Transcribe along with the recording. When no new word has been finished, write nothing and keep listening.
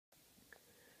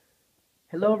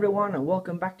Hello everyone and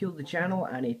welcome back to the channel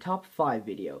and a top 5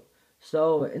 video.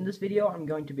 So in this video I'm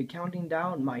going to be counting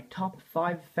down my top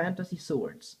 5 fantasy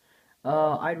swords.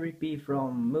 Either it be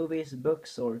from movies,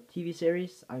 books or TV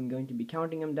series. I'm going to be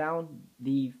counting them down,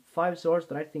 the 5 swords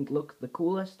that I think look the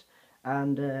coolest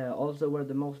and also were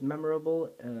the most memorable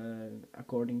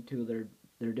according to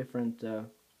their different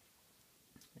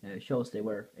shows they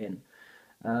were in.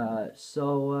 Yeah,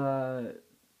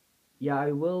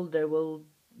 there will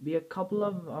be a couple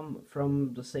of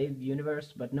from the same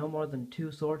universe, but no more than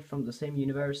 2 swords from the same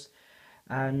universe.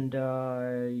 And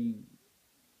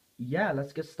yeah,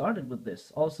 let's get started with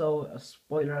this. Also, a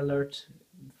spoiler alert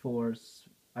for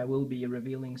I will be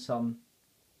revealing some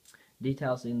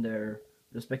details in their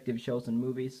respective shows and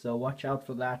movies, so watch out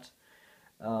for that.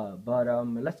 But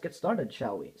let's get started,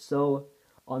 shall we? So,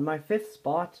 on my 5th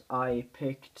spot, I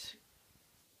picked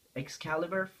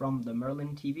Excalibur from the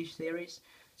Merlin TV series,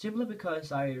 simply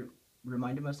because I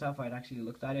reminded myself I'd actually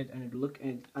looked at it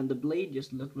and and the blade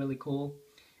just looked really cool.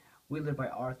 Wielded by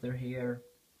Arthur here.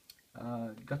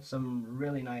 Got some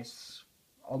really nice,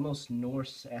 almost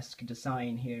Norse-esque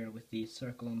design here with the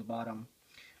circle on the bottom,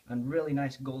 and really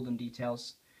nice golden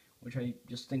details, which I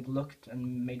just think looked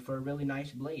and made for a really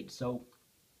nice blade. So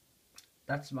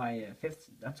that's my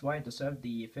fifth. That's why it deserved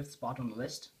the 5th spot on the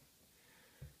list.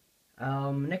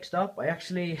 Next up, I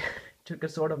actually took a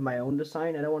sort of my own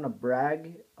design. I don't want to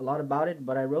brag a lot about it,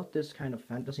 but I wrote this kind of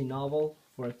fantasy novel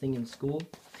for a thing in school.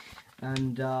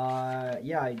 And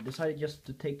yeah, I decided just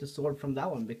to take the sword from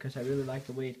that one because I really liked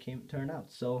the way it turned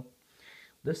out. So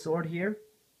this sword here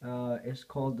is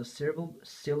called the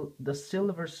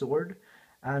Silver Sword,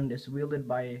 and is wielded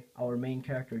by our main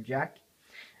character Jack.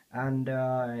 And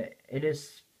it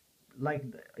is like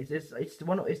it's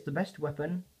the best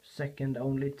weapon, second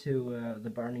only to the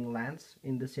Burning Lance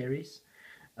in the series.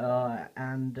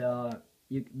 And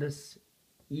this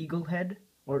eagle head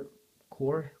or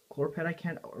corp head, I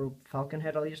can't, or falcon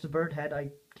head, I'll use the bird head,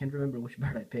 I can't remember which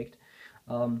bird I picked.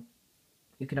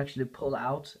 You can actually pull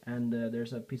out, and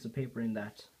there's a piece of paper in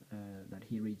that that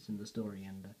he reads in the story.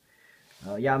 And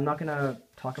yeah, I'm not gonna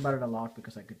talk about it a lot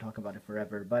because I could talk about it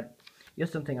forever, but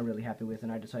just something I'm really happy with,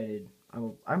 and I decided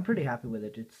I'm pretty happy with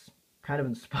it. It's kind of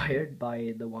inspired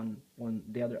by the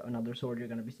another sword you're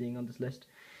gonna be seeing on this list.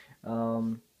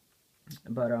 Yeah,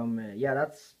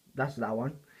 that's that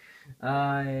one.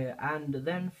 And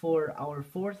then for our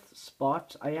 4th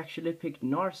spot, I actually picked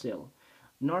Narsil.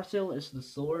 Narsil is the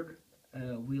sword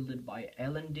wielded by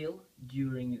Elendil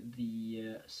during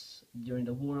the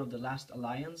War of the Last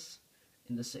Alliance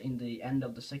in the end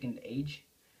of the Second Age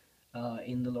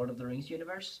in the Lord of the Rings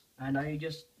universe. And I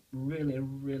just really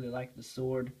like the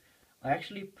sword. I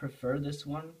actually prefer this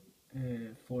one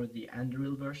for the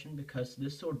Anduril version, because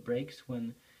this sword breaks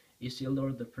when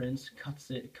Isildur the Prince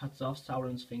cuts off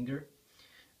Sauron's finger.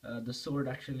 The sword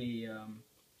actually,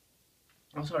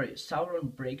 oh sorry,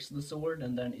 Sauron breaks the sword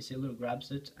and then Isildur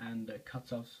grabs it and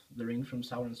cuts off the ring from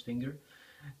Sauron's finger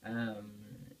um,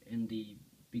 in the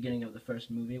beginning of the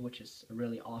first movie, which is a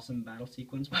really awesome battle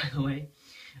sequence, by the way.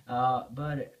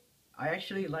 But I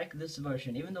actually like this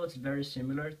version, even though it's very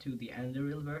similar to the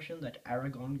Anduril version that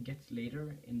Aragorn gets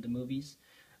later in the movies.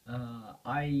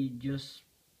 I just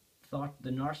thought the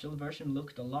Narsil version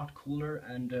looked a lot cooler,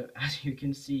 and as you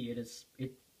can see,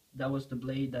 that was the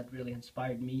blade that really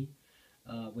inspired me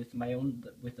with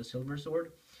the silver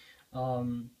sword.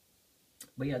 Um,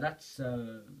 but yeah, that's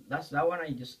that one.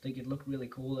 I just think it looked really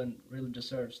cool and really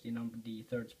deserves the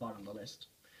 3rd spot on the list.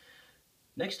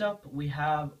 Next up, we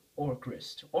have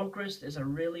Orcrist. Orcrist is a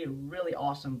really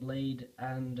awesome blade,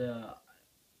 and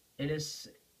it's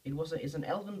an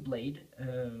elven blade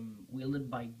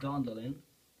wielded by Gondolin,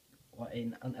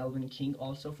 an elven king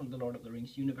also from the Lord of the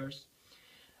Rings universe.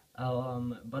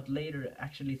 But later,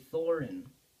 actually, Thorin,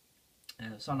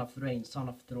 son of Thrain, son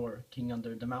of Thror, king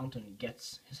under the mountain,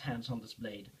 gets his hands on this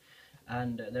blade.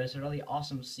 And there's a really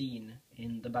awesome scene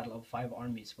in the Battle of Five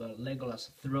Armies where Legolas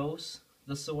throws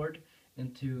the sword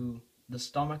into the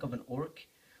stomach of an orc,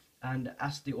 and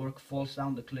as the orc falls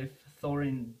down the cliff,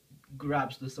 Thorin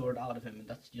grabs the sword out of him, and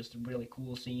that's just a really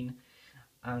cool scene.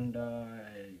 And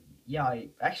yeah, I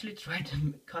actually tried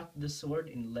to cut the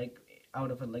sword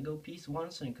out of a Lego piece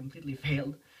once and completely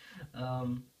failed.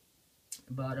 Um,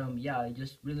 yeah, I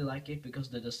just really like it because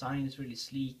the design is really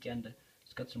sleek, and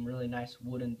it's got some really nice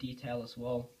wooden detail as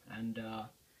well. And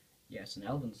yeah, it's an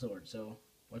elven sword, so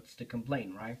what's to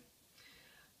complain, right?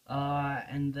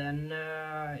 And then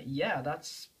yeah,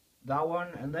 that's that one.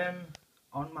 And then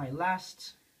on my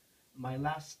last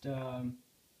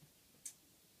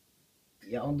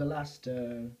yeah, on the last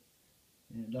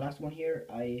one here,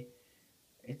 I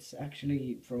It's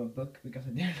actually from a book because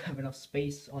I didn't have enough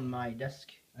space on my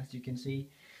desk, as you can see.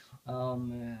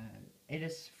 It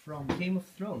is from Game of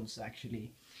Thrones,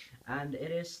 actually, and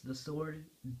it is the sword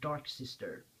Dark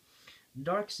Sister.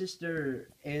 Dark Sister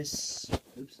is,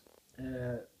 oops,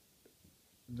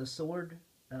 the sword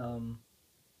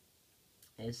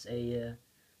is a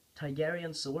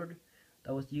Targaryen sword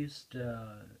that was used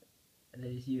that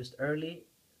is used early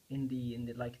in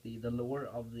the like the lore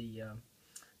of the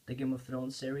Game of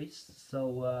Thrones series.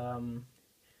 So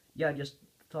yeah, I just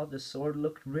thought the sword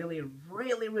looked really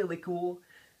cool,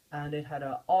 and it had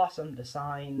an awesome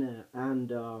design and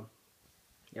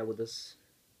yeah, with this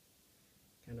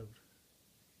kind of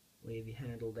wavy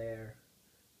handle there,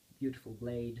 beautiful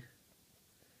blade.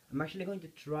 I'm actually going to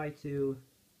try to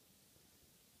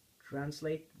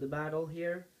translate the battle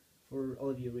here. For all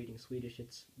of you reading Swedish,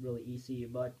 it's really easy,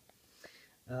 but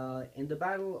in the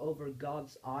battle over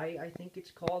God's Eye, I think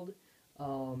it's called,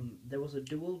 there was a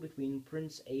duel between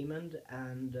Prince Aemond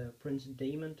and Prince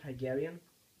Daemon Targaryen,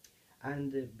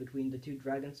 and between the two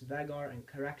dragons Vagar and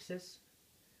Caraxes,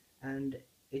 and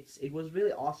it was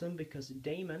really awesome because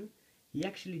Daemon, he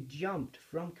actually jumped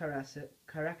from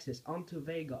Caraxes onto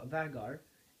Vagar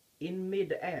in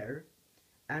mid-air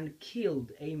and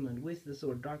killed Aemon with the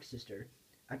sword Dark Sister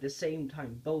at the same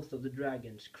time, both of the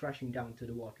dragons crashing down to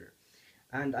the water.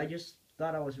 And I just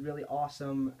thought it was really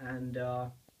awesome, and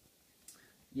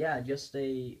yeah, just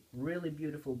a really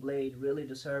beautiful blade, really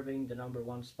deserving the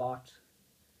 #1 spot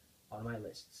on my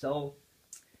list. So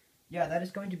yeah, that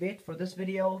is going to be it for this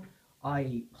video.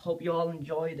 I hope you all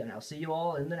enjoyed, and I'll see you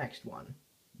all in the next one.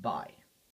 Bye.